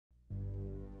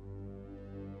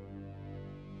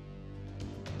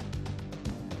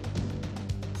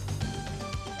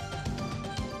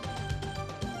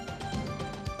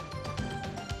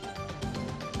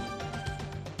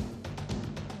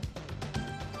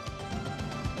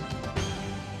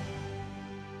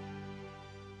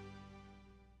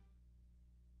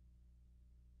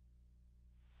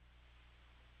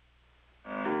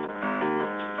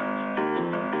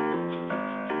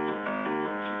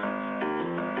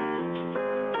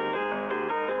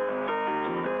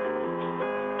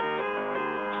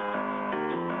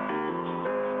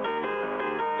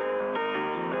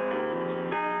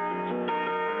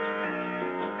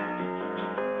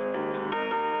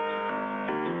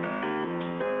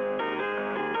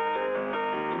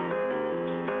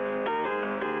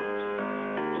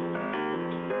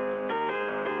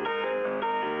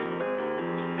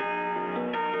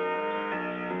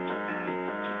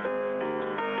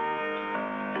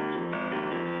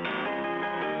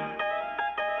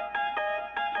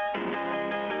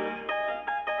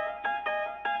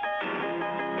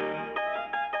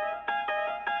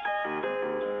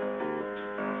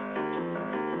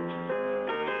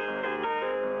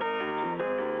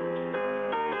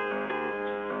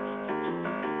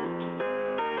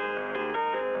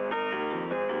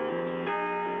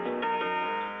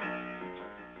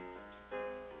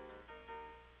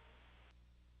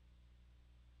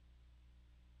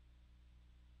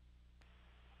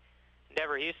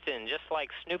Endeavor Houston, just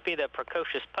like Snoopy the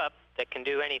precocious pup that can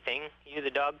do anything, you, the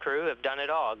dog crew, have done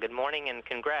it all. Good morning and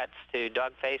congrats to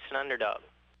Dogface and Underdog.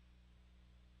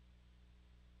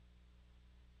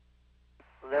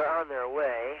 They're on their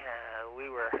way. We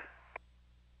were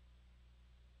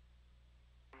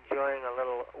enjoying a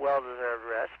little well-deserved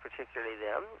rest, particularly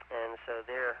them, and so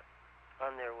they're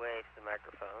on their way to the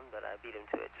microphone, but I beat them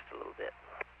to it just a little bit.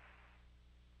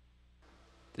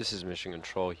 This is Mission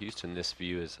Control Houston. This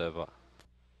view is of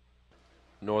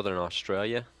Northern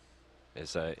Australia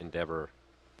as Endeavour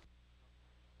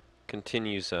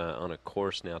continues on a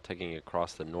course now taking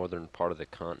across the northern part of the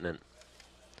continent,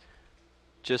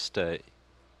 just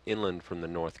inland from the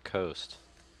north coast.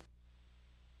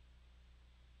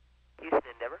 Houston,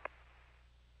 Endeavour.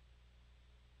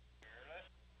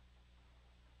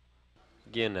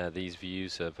 Again, these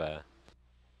views of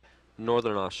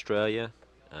Northern Australia,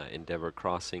 Endeavour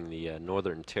crossing the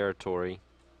Northern Territory.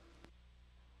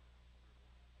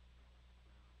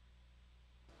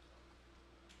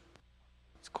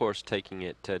 Its course taking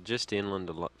it just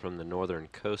inland from the northern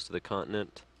coast of the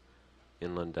continent,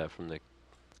 inland from the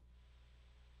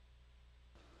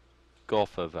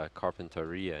Gulf of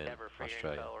Carpentaria in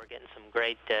Australia. We're getting some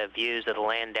great views of the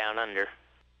land down under.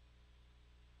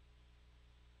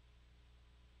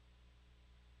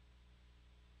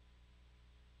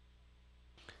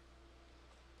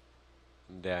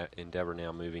 Endeavour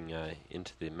now moving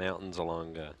into the mountains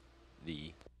along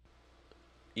the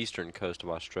eastern coast of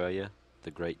Australia, the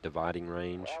Great Dividing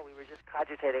Range. Well, we were just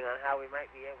cogitating on how we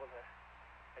might be able to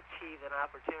achieve an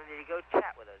opportunity to go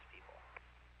chat with those people.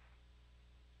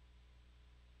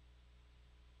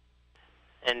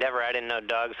 Endeavour, I didn't know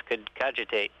dogs could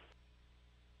cogitate.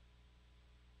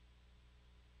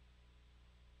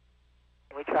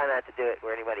 We try not to do it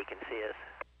where anybody can see us.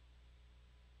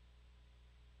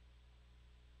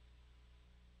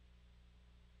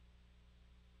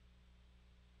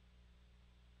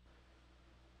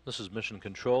 This is Mission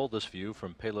Control. This view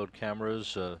from payload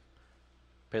cameras,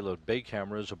 payload bay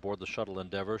cameras aboard the shuttle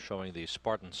Endeavour, showing the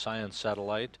Spartan Science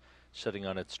satellite sitting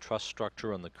on its truss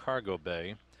structure in the cargo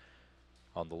bay.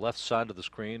 On the left side of the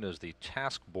screen is the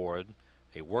task board,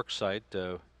 a work site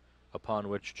upon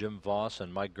which Jim Voss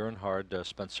and Mike Gernhardt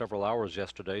spent several hours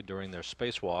yesterday during their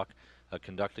spacewalk,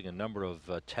 conducting a number of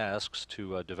tasks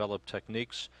to develop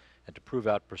techniques and to prove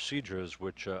out procedures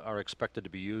which are expected to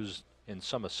be used in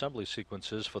some assembly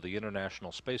sequences for the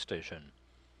International Space Station.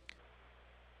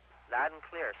 Loud and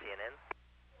clear, CNN.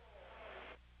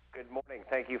 Good morning.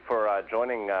 Thank you for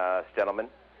joining us, gentlemen.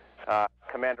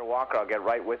 Commander Walker, I'll get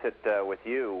right with it with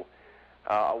you.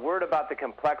 A word about the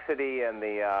complexity and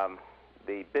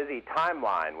the busy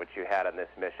timeline which you had on this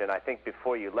mission. I think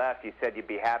before you left, you said you'd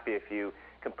be happy if you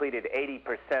completed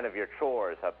 80% of your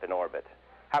chores up in orbit.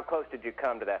 How close did you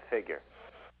come to that figure?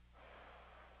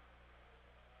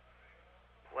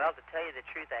 Well, to tell you the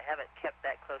truth, I haven't kept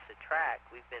that close a track.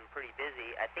 We've been pretty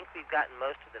busy. I think we've gotten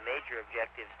most of the major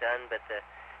objectives done, but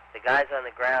the guys on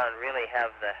the ground really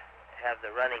have the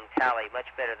running tally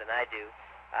much better than I do.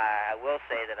 I will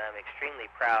say that I'm extremely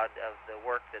proud of the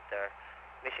work that the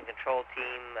mission control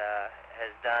team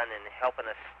has done in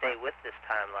helping us stay with this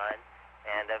timeline,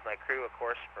 and of my crew, of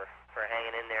course, for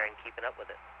hanging in there and keeping up with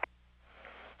it.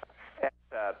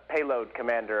 Payload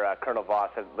Commander Colonel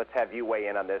Voss, let's have you weigh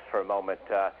in on this for a moment.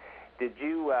 Did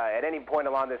you, at any point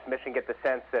along this mission, get the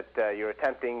sense that you're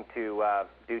attempting to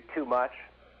do too much?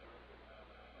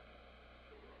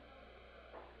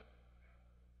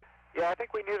 Yeah, I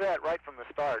think we knew that right from the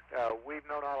start. We've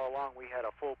known all along we had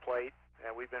a full plate,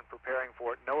 and we've been preparing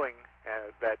for it, knowing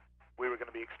that we were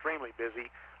going to be extremely busy,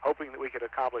 hoping that we could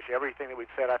accomplish everything that we'd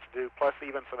set out to do, plus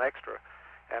even some extra.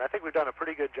 And I think we've done a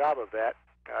pretty good job of that.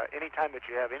 Anytime that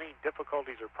you have any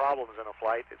difficulties or problems in a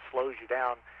flight, it slows you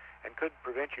down and could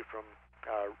prevent you from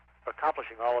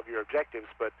accomplishing all of your objectives.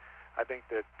 But I think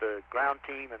that the ground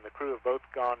team and the crew have both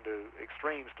gone to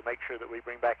extremes to make sure that we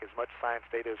bring back as much science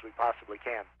data as we possibly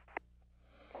can.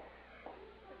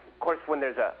 Of course, when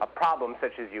there's a problem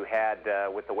such as you had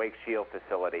with the Wake Shield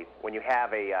facility, when you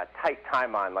have a tight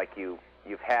timeline like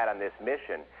you've had on this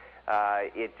mission,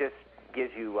 it just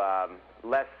gives you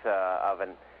less of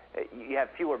an you have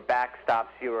fewer backstops,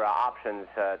 fewer options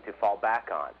to fall back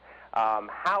on.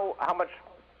 How much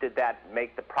did that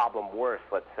make the problem worse,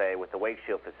 let's say, with the Wake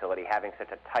Shield facility having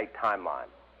such a tight timeline?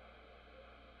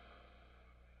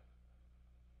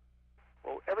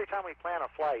 Well, every time we plan a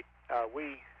flight,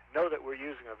 we know that we're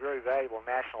using a very valuable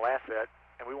national asset,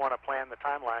 and we want to plan the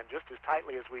timeline just as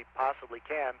tightly as we possibly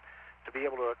can to be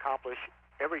able to accomplish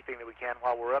everything that we can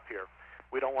while we're up here.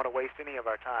 We don't want to waste any of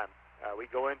our time. We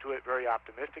go into it very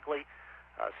optimistically.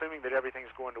 assuming that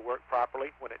everything's going to work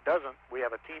properly. When it doesn't, we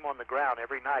have a team on the ground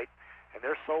every night, and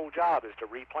their sole job is to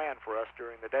replan for us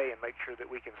during the day and make sure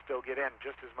that we can still get in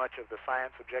just as much of the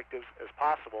science objectives as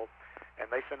possible. And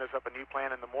they send us up a new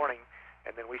plan in the morning,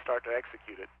 and then we start to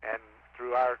execute it. And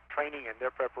through our training and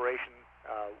their preparation,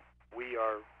 we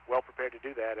are well prepared to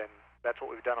do that, and that's what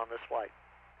we've done on this flight.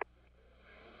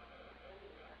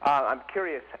 I'm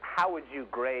curious, how would you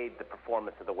grade the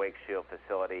performance of the wake shield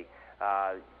facility?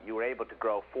 You were able to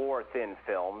grow 4 thin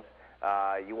films.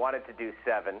 You wanted to do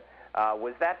 7.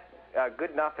 Was that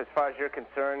good enough as far as you're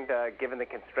concerned, given the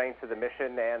constraints of the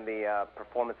mission and the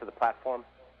performance of the platform?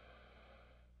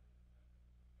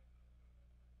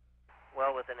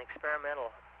 Well, with an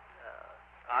experimental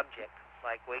object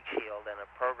like wake shield and a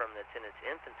program that's in its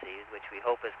infancy, which we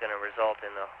hope is going to result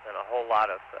in a whole lot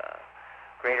of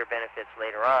greater benefits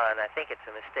later on, I think it's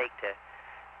a mistake to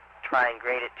try and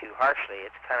grade it too harshly.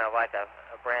 It's kind of like a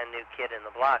brand new kid in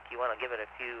the block. You want to give it a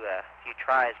few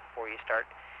tries before you start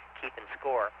keeping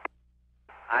score.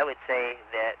 I would say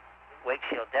that wake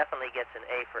shield definitely gets an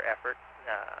A for effort.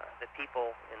 The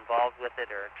people involved with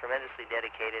it are tremendously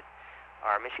dedicated.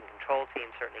 Our mission control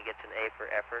team certainly gets an A for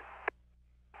effort.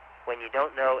 When you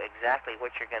don't know exactly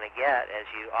what you're going to get, as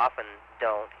you often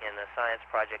don't in a science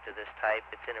project of this type,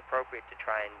 it's inappropriate to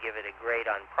try and give it a grade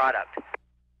on product.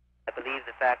 I believe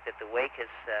the fact that the wake has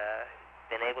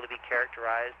been able to be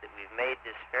characterized, that we've made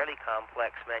this fairly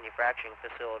complex manufacturing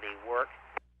facility work,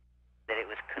 that it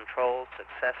was controlled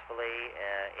successfully,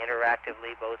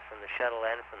 interactively, both from the shuttle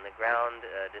and from the ground,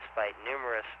 despite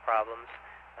numerous problems,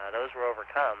 those were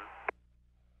overcome.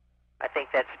 I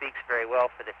think that speaks very well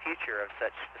for the future of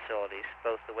such facilities,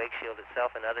 both the wake shield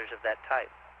itself and others of that type.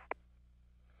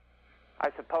 I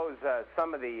suppose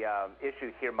some of the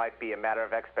issues here might be a matter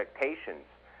of expectations,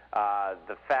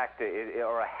 the fact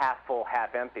or a half-full,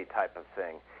 half-empty type of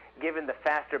thing. Given the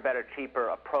faster, better, cheaper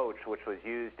approach which was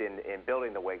used in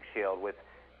building the wake shield with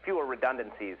fewer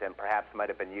redundancies than perhaps might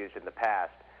have been used in the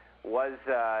past, was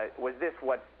this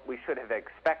what we should have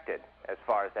expected as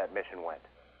far as that mission went?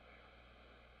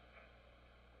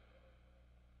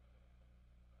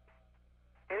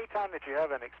 Anytime that you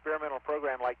have an experimental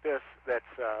program like this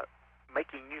that's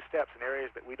making new steps in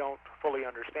areas that we don't fully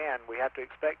understand, we have to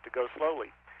expect to go slowly.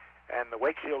 And the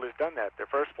wake shield has done that. Their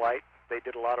first flight, they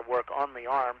did a lot of work on the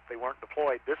arm. They weren't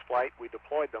deployed. This flight, we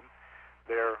deployed them.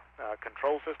 Their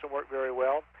control system worked very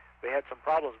well. They had some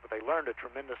problems, but they learned a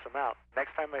tremendous amount.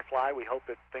 Next time they fly, we hope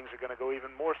that things are going to go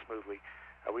even more smoothly.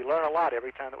 We learn a lot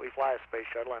every time that we fly a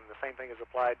space shuttle, and the same thing is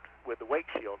applied with the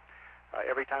wake shield.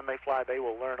 Every time they fly, they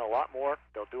will learn a lot more.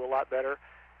 They'll do a lot better.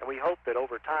 And we hope that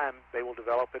over time, they will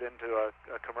develop it into a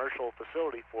commercial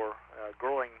facility for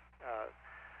growing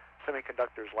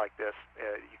semiconductors like this.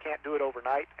 You can't do it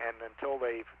overnight, and until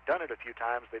they've done it a few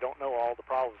times, they don't know all the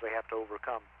problems they have to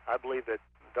overcome. I believe that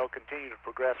they'll continue to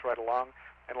progress right along,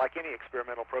 and like any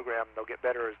experimental program, they'll get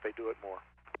better as they do it more.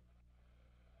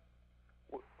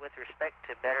 With respect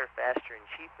to better, faster, and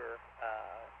cheaper,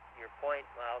 your point,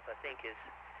 Miles, I think is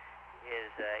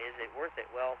it worth it?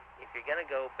 Well, if you're going to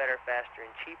go better, faster,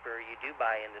 and cheaper, you do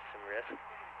buy into some risk.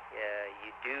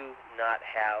 You do not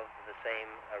have the same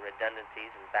redundancies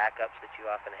and backups that you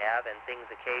often have, and things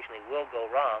occasionally will go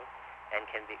wrong and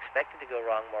can be expected to go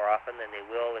wrong more often than they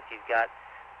will if you've got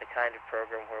the kind of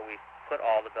program where we put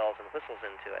all the bells and whistles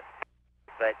into it.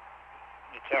 But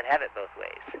you can't have it both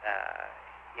ways.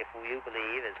 If you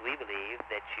believe, as we believe,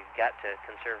 that you've got to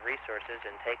conserve resources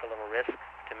and take a little risk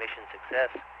to mission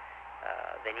success,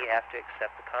 then you have to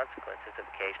accept the consequences of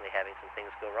occasionally having some things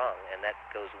go wrong, and that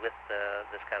goes with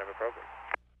this kind of a program.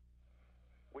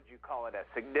 Would you call it a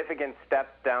significant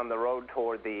step down the road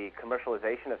toward the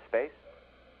commercialization of space?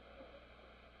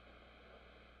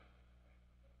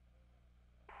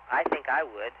 I think I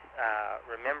would,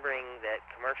 remembering that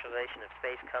commercialization of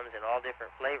space comes in all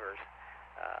different flavors.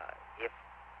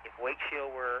 If Wake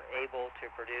Shield were able to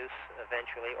produce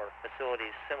eventually, or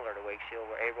facilities similar to Wake Shield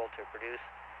were able to produce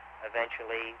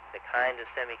eventually the kind of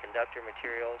semiconductor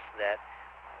materials that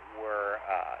were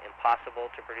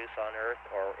impossible to produce on Earth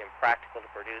or impractical to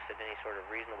produce at any sort of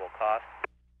reasonable cost,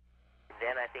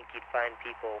 then I think you'd find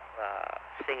people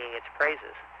singing its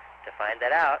praises. To find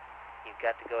that out, you've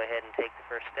got to go ahead and take the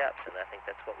first steps, and I think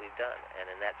that's what we've done. And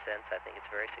in that sense, I think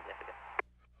it's very significant.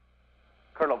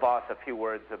 Colonel Voss, a few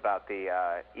words about the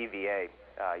EVA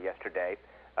yesterday.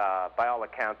 By all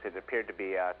accounts, it appeared to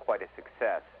be quite a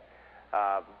success.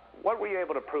 What were you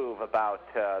able to prove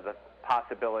about the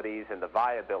possibilities and the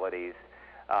viabilities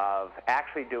of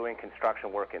actually doing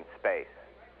construction work in space?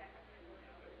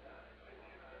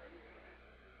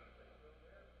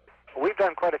 We've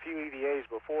done quite a few EVAs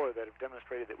before that have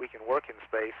demonstrated that we can work in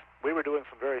space. We were doing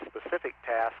some very specific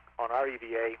tasks on our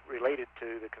EVA related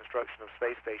to the construction of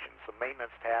space stations, some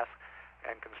maintenance tasks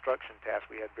and construction tasks.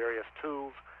 We had various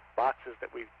tools, boxes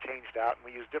that we've changed out, and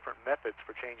we used different methods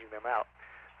for changing them out.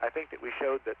 I think that we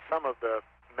showed that some of the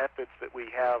methods that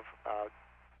we have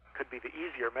could be the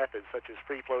easier methods, such as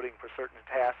free-floating for certain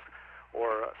tasks,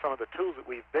 or some of the tools that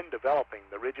we've been developing,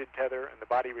 the rigid tether and the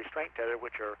body restraint tether,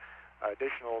 which are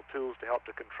additional tools to help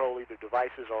to control either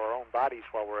devices or our own bodies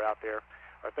while we're out there,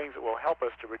 are things that will help us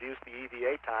to reduce the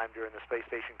EVA time during the space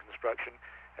station construction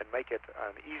and make it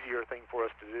an easier thing for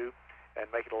us to do and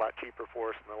make it a lot cheaper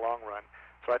for us in the long run.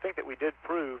 So I think that we did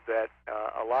prove that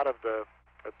a lot of the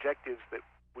objectives that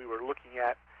we were looking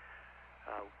at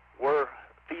were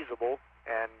feasible,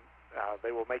 and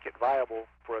they will make it viable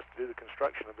for us to do the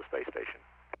construction of the space station.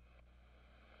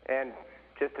 And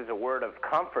just as a word of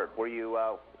comfort, were you?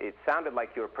 It sounded like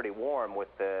you were pretty warm with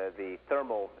the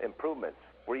thermal improvements.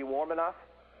 Were you warm enough?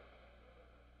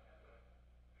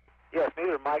 Yes,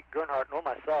 neither Mike Gernhardt nor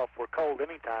myself were cold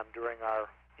any time during our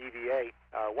EVA.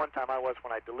 One time I was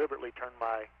when I deliberately turned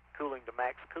my cooling to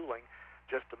max cooling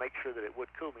just to make sure that it would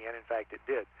cool me, and in fact it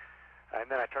did. And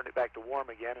then I turned it back to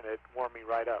warm again, and it warmed me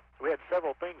right up. We had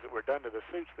several things that were done to the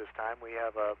suits this time. We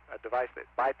have a device that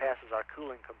bypasses our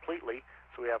cooling completely,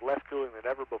 so we have less cooling than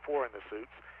ever before in the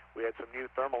suits. We had some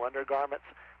new thermal undergarments.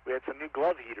 We had some new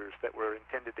glove heaters that were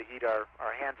intended to heat our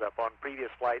hands up. On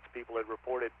previous flights, people had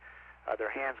reported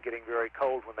their hands getting very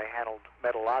cold when they handled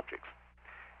metal objects.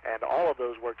 And all of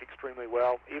those worked extremely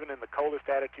well. Even in the coldest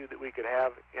attitude that we could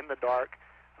have in the dark,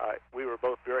 we were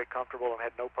both very comfortable and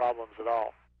had no problems at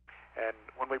all. And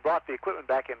when we brought the equipment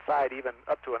back inside, even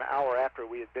up to an hour after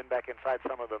we had been back inside,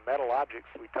 some of the metal objects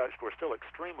we touched were still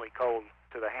extremely cold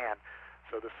to the hand.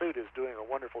 So the suit is doing a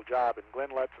wonderful job, and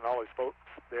Glenn Lutz and all his folks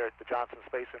there at the Johnson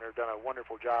Space Center have done a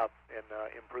wonderful job in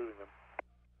improving them.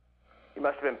 You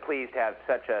must have been pleased to have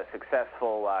such a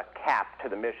successful cap to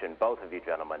the mission, both of you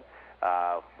gentlemen.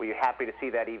 Were you happy to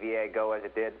see that EVA go as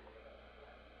it did?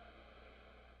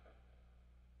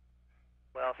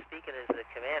 Well, speaking as the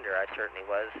commander, I certainly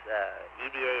was.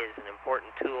 EVA is an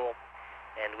important tool,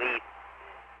 and we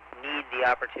need the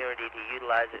opportunity to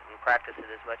utilize it and practice it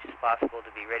as much as possible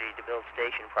to be ready to build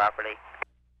station properly.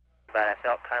 But I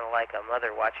felt kind of like a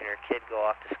mother watching her kid go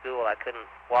off to school. I couldn't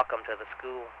walk them to the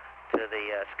school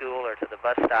or to the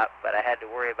bus stop, but I had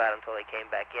to worry about them until they came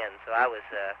back in. So I was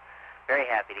very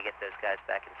happy to get those guys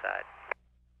back inside.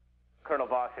 Colonel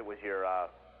Voss, it was your... oh,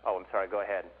 I'm sorry. Go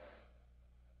ahead.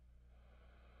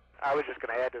 I was just going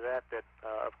to add to that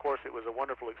of course, it was a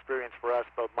wonderful experience for us,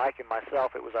 both Mike and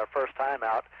myself. It was our first time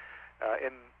out.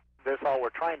 In this all,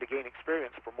 we're trying to gain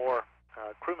experience for more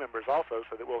crew members also,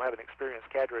 so that we'll have an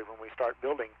experienced cadre when we start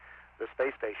building the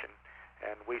space station.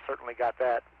 And we certainly got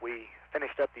that. We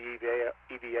finished up the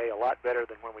EVA a lot better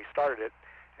than when we started it,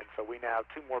 and so we now have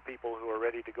 2 more people who are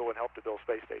ready to go and help to build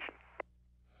space station.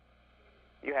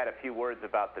 You had a few words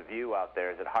about the view out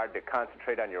there. Is it hard to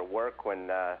concentrate on your work when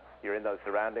you're in those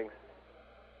surroundings?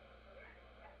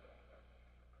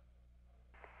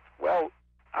 Well,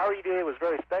 our EVA was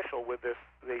very special with the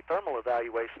thermal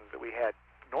evaluations that we had.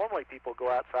 Normally people go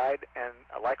outside, and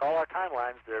like all our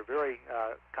timelines, they're very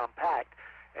compact,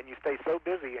 and you stay so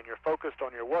busy and you're focused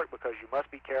on your work because you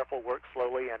must be careful, work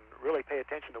slowly, and really pay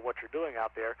attention to what you're doing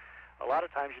out there. A lot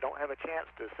of times you don't have a chance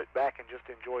to sit back and just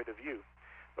enjoy the view.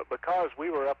 But because we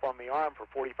were up on the arm for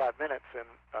 45 minutes in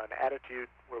an attitude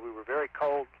where we were very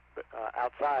cold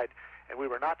outside, and we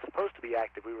were not supposed to be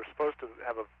active, we were supposed to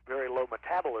have a very low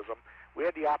metabolism, we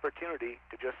had the opportunity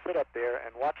to just sit up there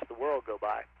and watch the world go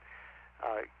by.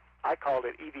 I called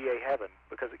it EVA heaven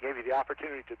because it gave you the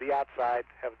opportunity to be outside,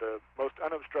 have the most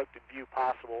unobstructed view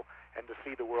possible, and to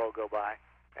see the world go by.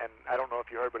 And I don't know if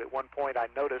you heard, but at one point I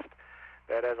noticed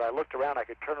that as I looked around, I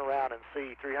could turn around and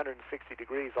see 360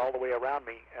 degrees all the way around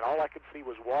me, and all I could see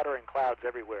was water and clouds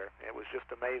everywhere. It was just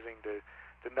amazing to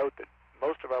note that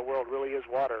most of our world really is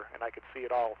water, and I could see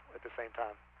it all at the same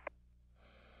time.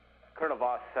 Colonel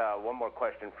Voss, one more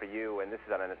question for you, and this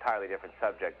is on an entirely different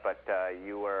subject, but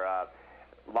you were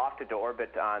lofted to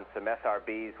orbit on some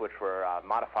SRBs which were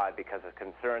modified because of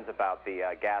concerns about the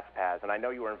gas paths, and I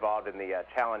know you were involved in the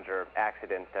Challenger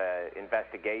accident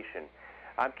investigation.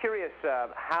 I'm curious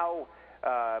how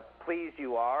pleased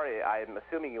you are, I'm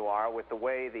assuming you are, with the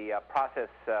way the process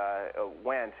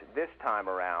went this time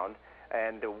around,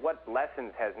 and what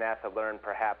lessons has NASA learned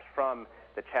perhaps from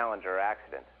the Challenger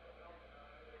accident?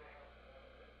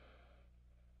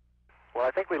 Well,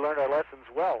 I think we learned our lessons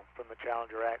well from the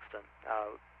Challenger accident.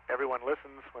 Everyone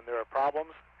listens when there are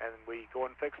problems, and we go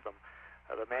and fix them.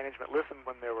 The management listened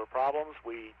when there were problems.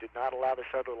 We did not allow the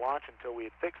shuttle to launch until we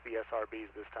had fixed the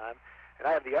SRBs this time. And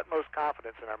I have the utmost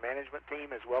confidence in our management team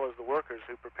as well as the workers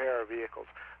who prepare our vehicles.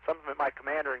 Something that my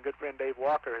commander and good friend Dave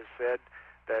Walker has said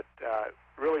that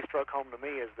really struck home to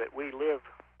me is that we live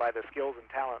by the skills and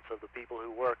talents of the people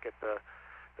who work at the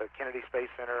Kennedy Space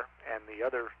Center and the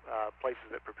other places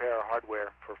that prepare our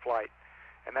hardware for flight.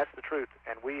 And that's the truth.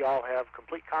 And we all have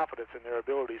complete confidence in their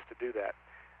abilities to do that.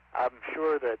 I'm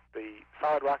sure that the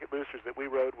solid rocket boosters that we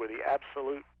rode were the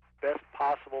absolute best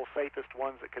possible, safest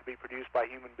ones that could be produced by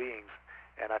human beings.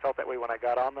 And I felt that way when I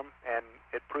got on them, and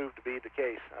it proved to be the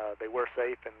case. They were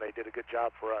safe, and they did a good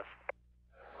job for us.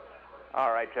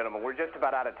 All right, gentlemen, we're just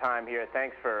about out of time here.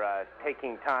 Thanks for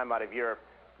taking time out of your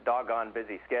doggone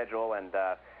busy schedule. And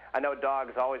I know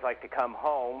dogs always like to come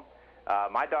home.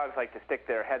 My dogs like to stick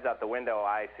their heads out the window.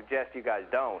 I suggest you guys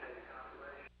don't.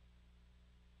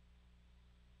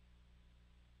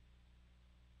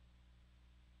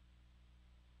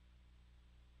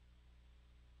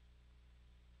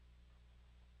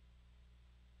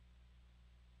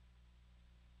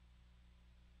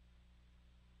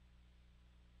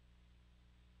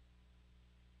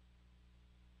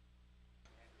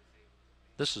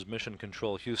 This is Mission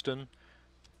Control Houston.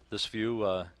 This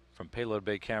view from payload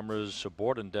bay cameras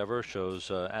aboard Endeavour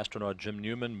shows astronaut Jim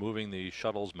Newman moving the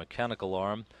shuttle's mechanical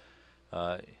arm.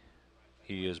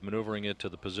 He is maneuvering it to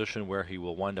the position where he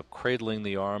will wind up cradling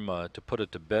the arm to put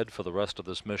it to bed for the rest of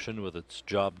this mission with its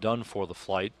job done for the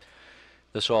flight.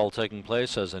 This all taking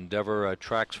place as Endeavour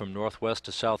tracks from northwest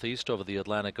to southeast over the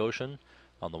Atlantic Ocean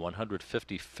on the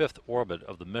 155th orbit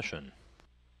of the mission.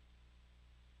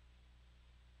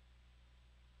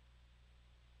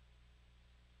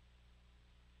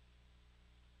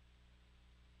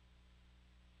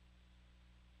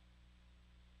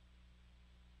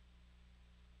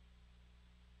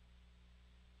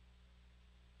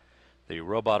 The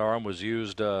robot arm was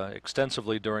used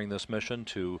extensively during this mission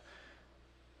to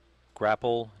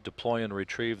grapple, deploy, and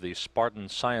retrieve the Spartan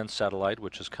science satellite,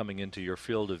 which is coming into your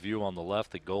field of view on the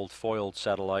left, the gold-foiled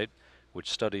satellite, which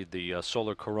studied the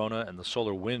solar corona and the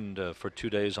solar wind for 2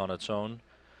 days on its own.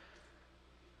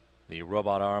 The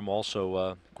robot arm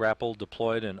also grappled,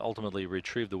 deployed, and ultimately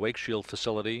retrieved the wake shield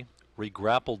facility,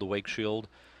 re-grappled the wake shield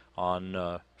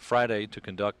on Friday to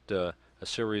conduct a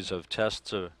series of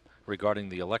tests regarding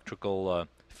the electrical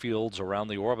fields around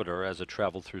the orbiter as it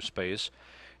traveled through space,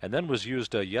 and then was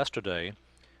used yesterday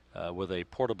with a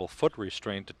portable foot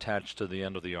restraint attached to the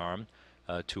end of the arm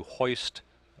to hoist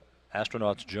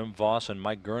astronauts Jim Voss and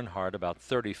Mike Gernhardt about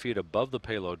 30 feet above the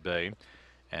payload bay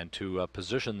and to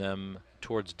position them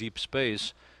towards deep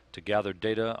space to gather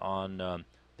data on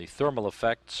the thermal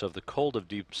effects of the cold of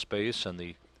deep space and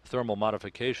the thermal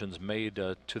modifications made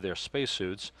to their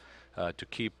spacesuits to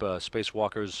keep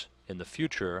spacewalkers in the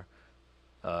future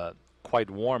quite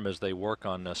warm as they work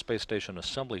on space station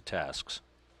assembly tasks.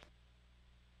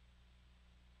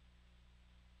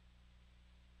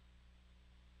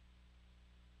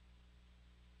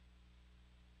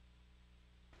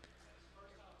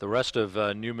 The rest of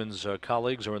Newman's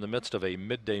colleagues are in the midst of a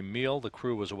midday meal. The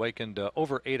crew was awakened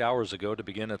over 8 hours ago to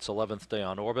begin its 11th day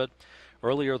on orbit.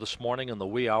 Earlier this morning in the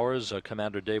wee hours,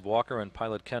 Commander Dave Walker and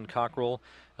pilot Ken Cockrell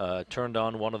turned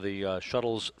on one of the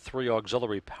shuttle's 3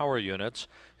 auxiliary power units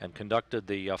and conducted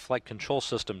the flight control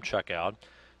system checkout.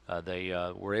 They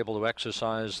were able to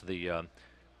exercise the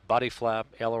body flap,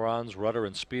 ailerons, rudder,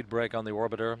 and speed brake on the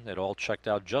orbiter. It all checked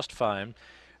out just fine,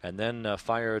 and then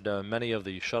fired many of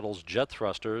the shuttle's jet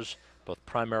thrusters, both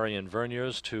primary and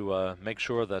verniers, to make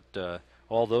sure that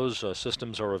all those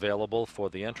systems are available for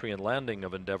the entry and landing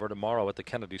of Endeavour tomorrow at the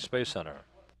Kennedy Space Center.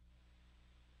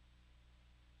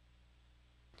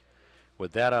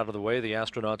 With that out of the way, the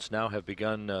astronauts now have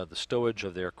begun the stowage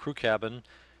of their crew cabin,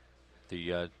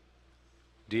 the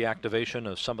deactivation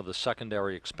of some of the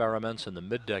secondary experiments in the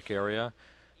middeck area.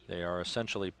 They are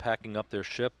essentially packing up their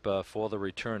ship for the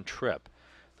return trip.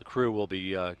 The crew will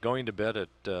be going to bed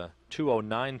at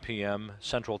 2:09 p.m.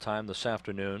 Central Time this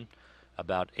afternoon,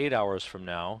 about 8 hours from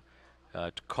now,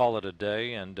 to call it a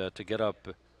day and to get up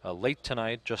late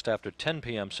tonight, just after 10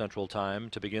 p.m. Central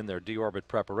Time, to begin their deorbit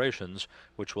preparations,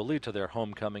 which will lead to their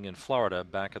homecoming in Florida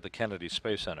back at the Kennedy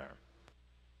Space Center.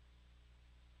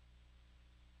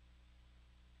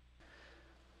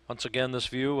 Once again, this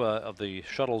view of the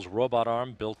shuttle's robot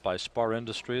arm built by Spar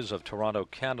Industries of Toronto,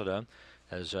 Canada,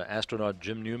 as astronaut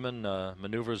Jim Newman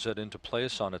maneuvers it into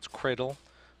place on its cradle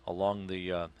along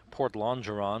the port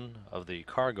longeron of the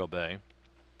cargo bay.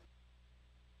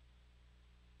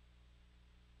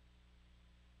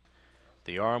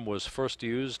 The arm was first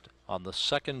used on the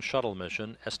second shuttle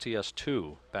mission,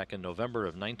 STS-2, back in November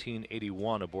of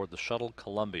 1981 aboard the shuttle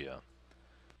Columbia.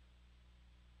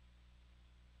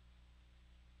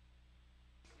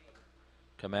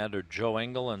 Commander Joe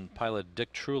Engel and pilot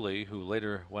Dick Truly, who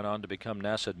later went on to become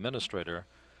NASA administrator,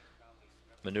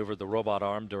 maneuvered the robot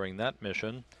arm during that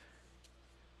mission.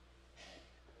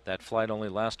 That flight only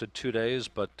lasted 2 days,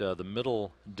 but the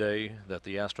middle day that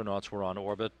the astronauts were on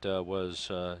orbit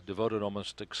was devoted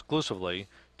almost exclusively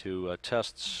to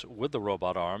tests with the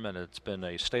robot arm, and it's been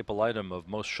a staple item of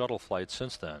most shuttle flights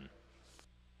since then.